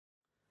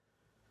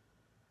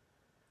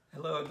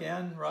Hello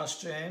again,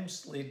 Ross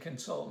James, lead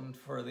consultant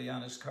for the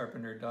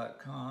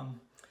honestcarpenter.com.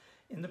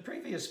 In the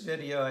previous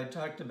video, I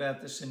talked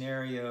about the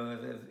scenario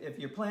of if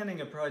you're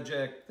planning a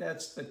project,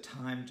 that's the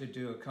time to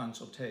do a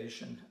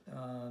consultation.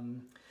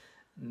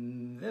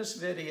 This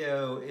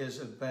video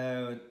is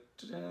about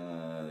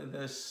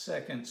the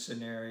second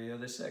scenario,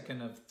 the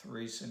second of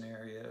three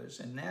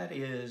scenarios, and that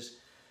is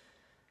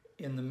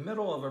in the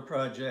middle of a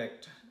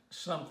project,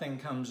 something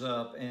comes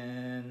up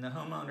and the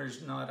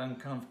homeowner's not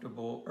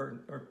uncomfortable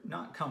or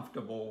not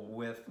comfortable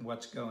with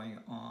what's going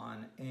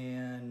on,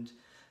 and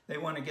they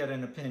want to get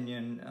an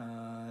opinion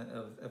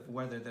of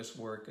whether this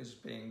work is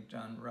being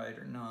done right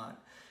or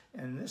not.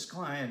 And this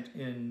client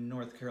in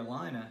North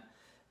Carolina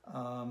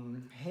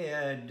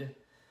had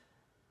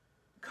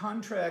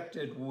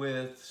contracted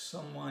with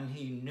someone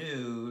he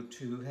knew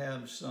to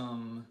have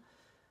some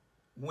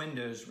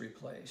windows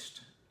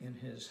replaced in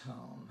his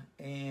home,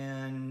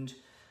 and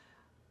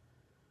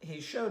he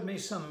showed me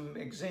some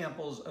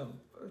examples of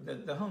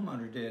that the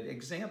homeowner did,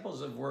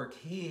 examples of work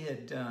he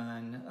had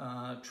done,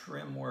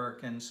 trim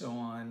work and so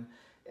on,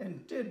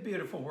 and did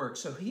beautiful work.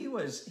 So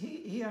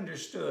he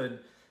understood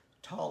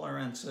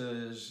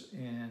tolerances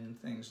and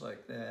things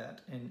like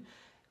that.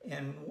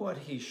 And what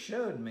he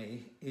showed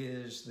me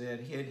is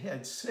that he had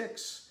had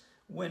 6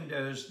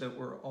 windows that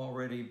were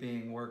already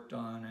being worked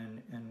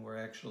on and were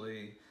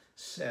actually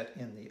set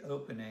in the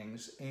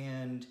openings.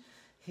 And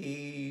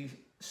he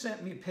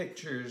sent me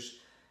pictures,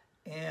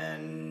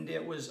 and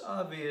it was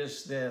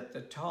obvious that the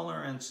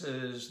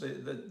tolerances,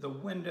 the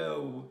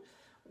window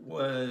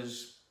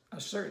was a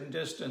certain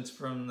distance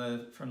from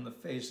the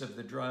face of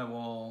the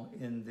drywall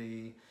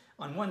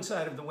on one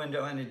side of the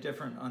window and a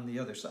different on the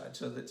other side.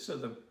 So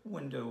the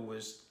window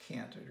was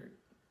canted or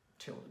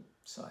tilted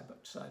side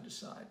to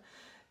side.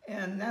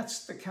 And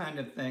that's the kind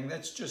of thing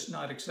that's just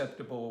not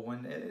acceptable.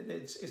 When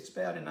it's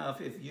bad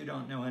enough if you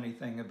don't know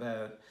anything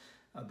about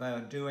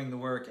doing the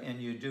work and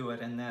you do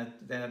it, and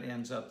that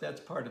ends up, that's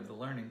part of the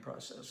learning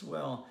process.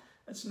 Well,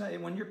 it's not,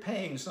 when you're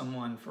paying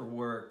someone for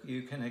work,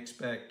 you can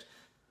expect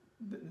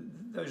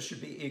those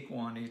should be equal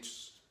on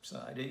each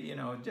side,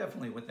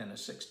 definitely within a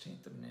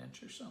 1/16 of an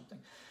inch or something.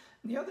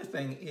 And the other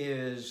thing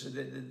is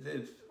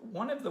that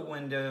one of the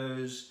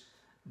windows,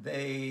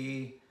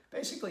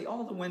 basically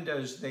all the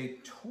windows, they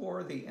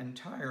tore the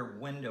entire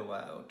window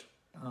out.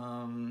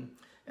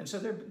 And so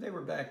they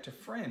were back to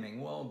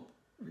framing. Well,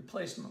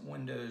 replacement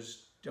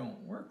windows don't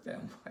work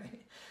that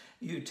way.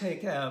 You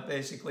take out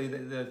basically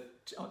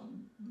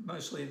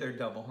mostly they're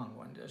double hung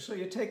windows. So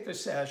you take the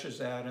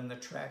sashes out and the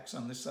tracks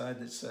on the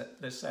side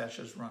that the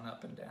sashes run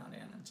up and down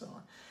in and so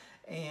on.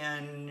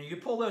 And you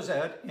pull those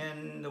out,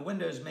 and the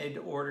window's made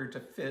to order to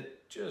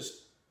fit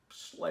just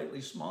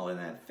slightly smaller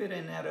than that, fit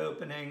in that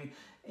opening,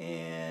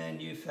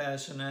 and you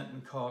fasten it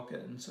and caulk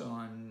it and so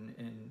on,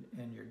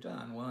 and you're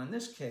done. Well, in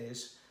this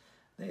case,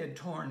 they had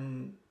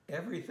torn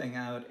everything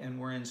out and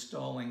were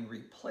installing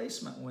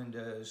replacement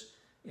windows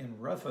in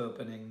rough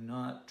opening,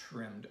 not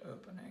trimmed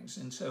openings.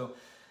 And so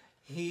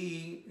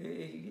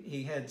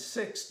he had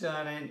 6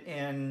 done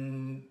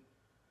and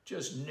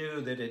just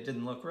knew that it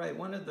didn't look right.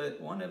 One of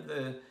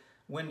the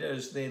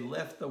windows, they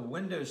left the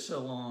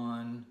windowsill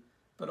on,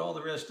 but all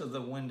the rest of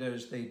the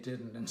windows they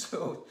didn't. And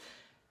so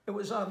it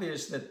was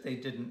obvious that they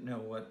didn't know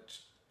what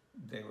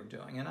they were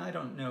doing. And I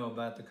don't know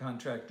about the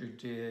contractor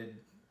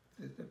did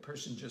the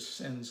person just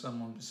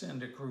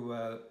send a crew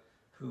out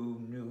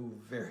who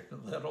knew very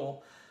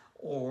little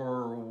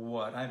or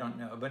what, I don't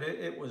know, but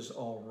it was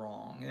all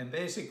wrong. And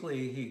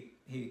basically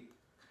he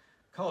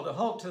called a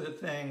halt to the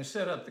thing,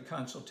 set up the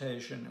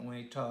consultation, and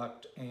we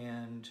talked,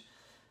 and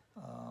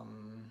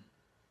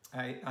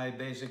I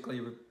basically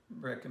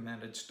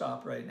recommended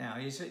stop right now.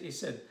 He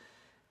said,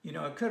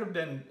 it could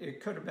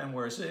have been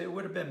worse. It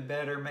would have been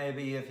better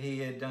maybe if he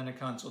had done a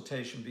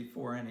consultation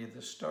before any of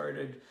this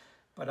started,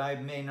 but I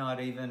may not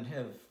even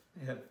have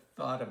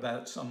thought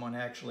about someone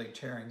actually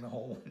tearing the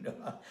whole window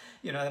out.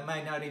 It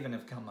might not even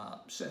have come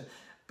up. So,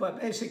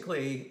 but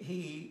basically,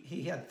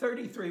 he had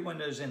 33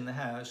 windows in the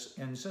house,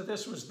 and so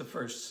this was the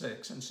first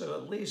 6. And so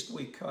at least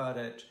we caught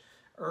it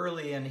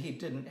early, and he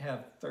didn't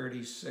have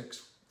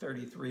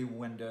 33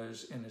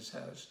 windows in his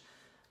house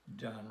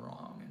done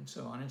wrong and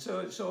so on. And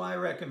so I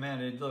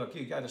recommended, look,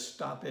 you got to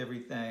stop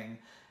everything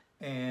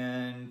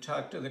and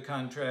talk to the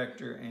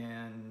contractor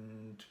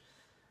and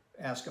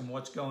ask them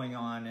what's going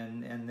on,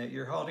 and that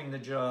you're halting the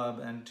job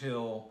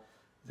until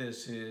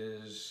this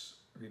is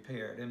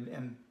repaired.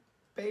 And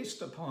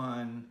based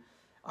upon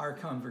our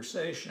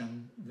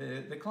conversation,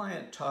 the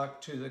client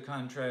talked to the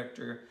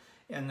contractor,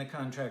 and the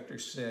contractor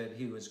said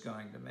he was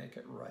going to make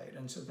it right.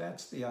 And so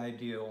that's the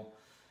ideal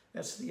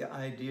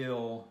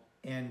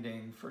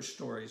ending for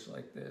stories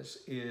like this,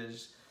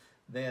 is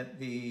that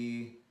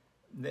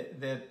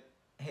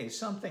hey,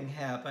 something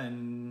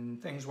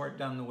happened, things weren't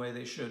done the way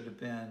they should have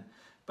been,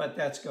 but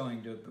that's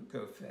going to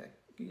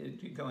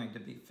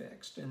be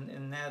fixed.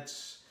 And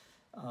that's,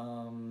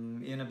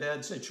 in a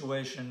bad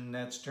situation,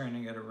 that's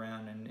turning it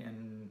around,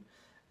 and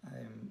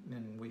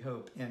we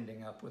hope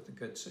ending up with a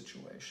good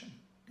situation.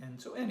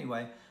 And so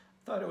anyway,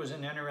 Thought it was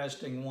an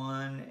interesting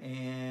one,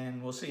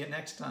 and we'll see you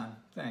next time.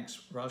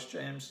 Thanks. Ross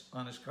James,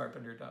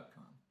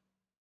 honestcarpenter.com.